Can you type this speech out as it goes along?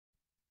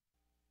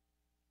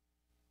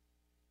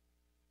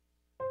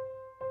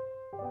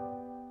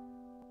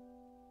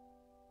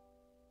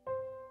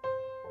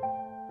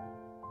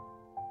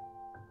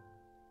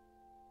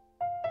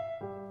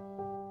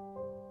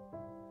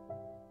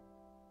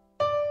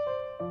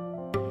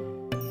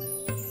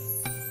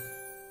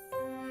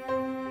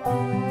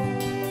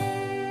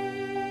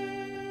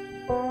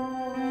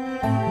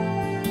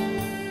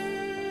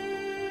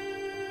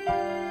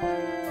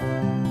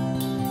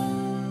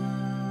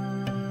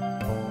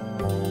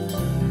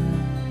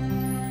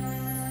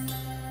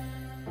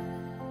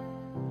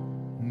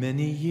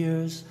Many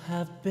years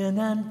have been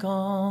and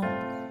gone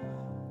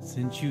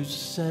since you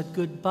said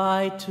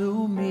goodbye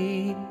to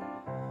me.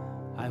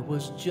 I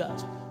was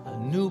just a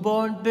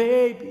newborn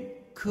baby,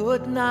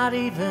 could not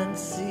even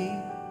see.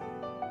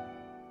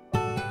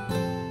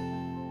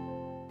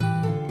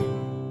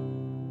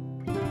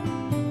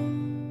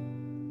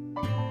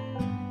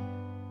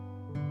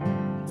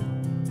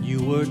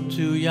 You were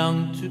too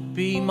young to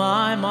be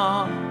my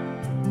mom,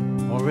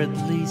 or at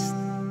least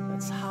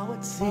that's how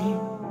it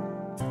seemed.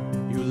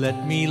 You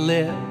let me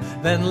live,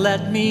 then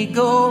let me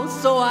go,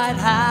 so I'd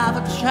have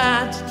a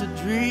chance to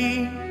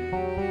dream.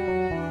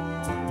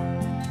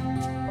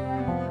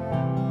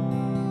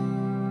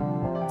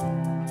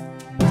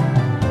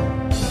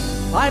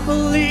 I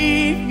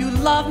believe you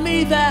love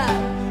me then,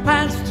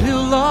 and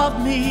still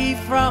love me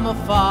from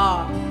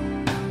afar.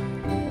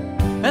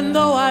 And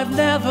though I've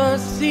never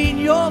seen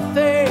your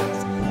face,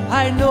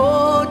 I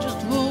know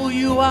just who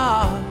you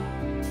are.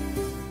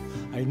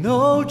 I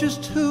know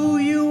just who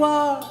you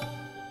are.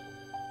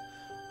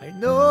 I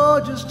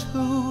know just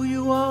who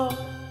you are.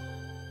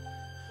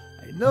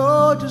 I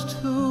know just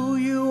who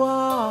you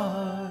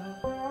are.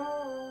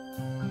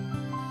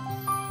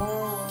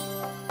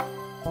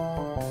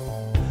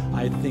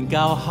 I think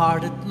how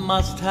hard it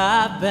must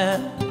have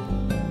been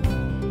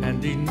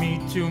handing me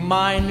to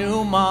my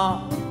new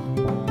mom.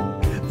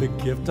 The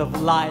gift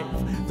of life,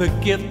 the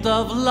gift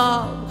of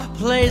love,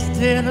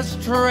 placed in a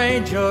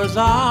stranger's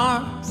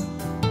arms.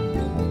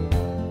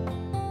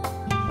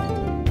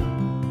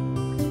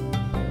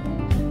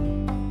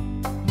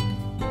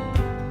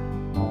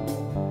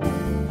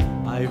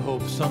 I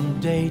hope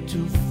someday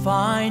to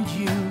find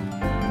you,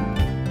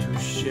 to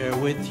share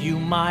with you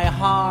my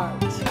heart,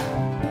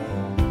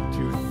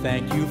 to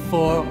thank you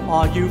for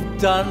all you've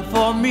done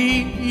for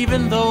me,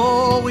 even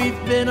though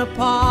we've been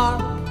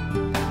apart.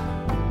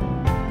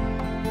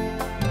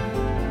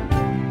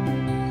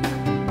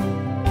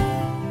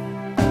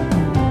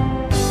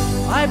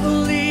 I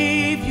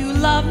believe you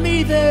love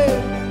me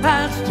there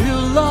and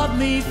still love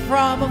me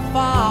from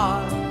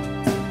afar.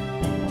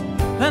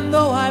 And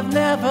though I've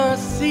never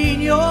seen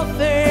your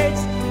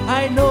face,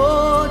 I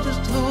know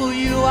just who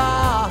you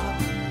are.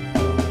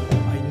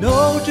 I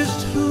know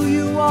just who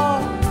you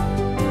are.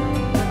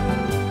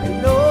 I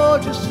know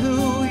just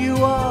who you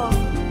are.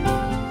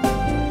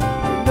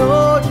 I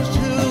know just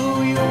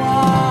who you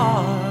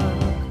are.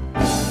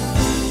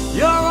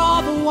 You're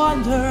all the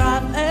wonder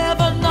I've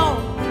ever known.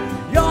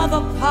 You're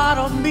the part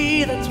of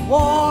me that's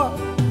warm.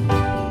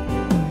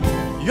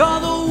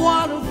 You're the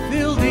one who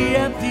filled the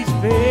empty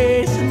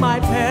space in my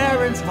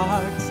parents'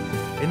 hearts,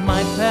 in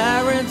my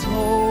parents'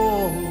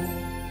 home.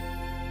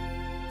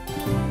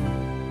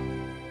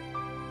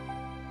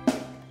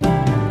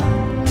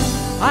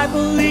 I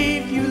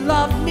believe you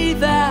love me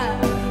then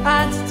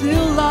and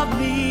still love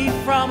me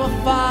from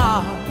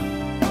afar.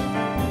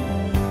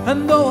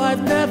 And though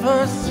I've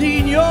never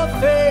seen your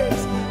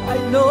face, I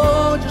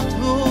know just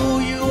who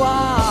you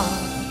are.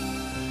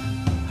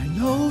 I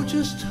know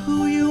just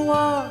who you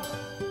are.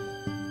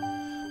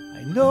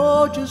 I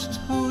know just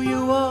who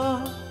you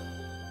are.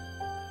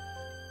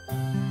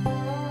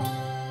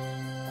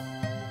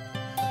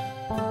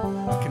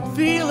 I can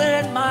feel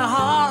it in my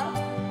heart.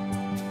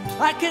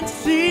 I can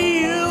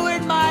see you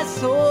in my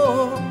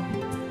soul.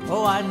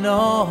 Oh, I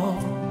know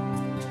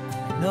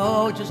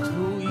just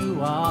who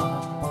you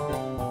are.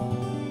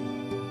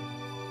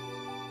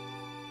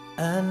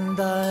 And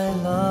I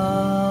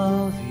love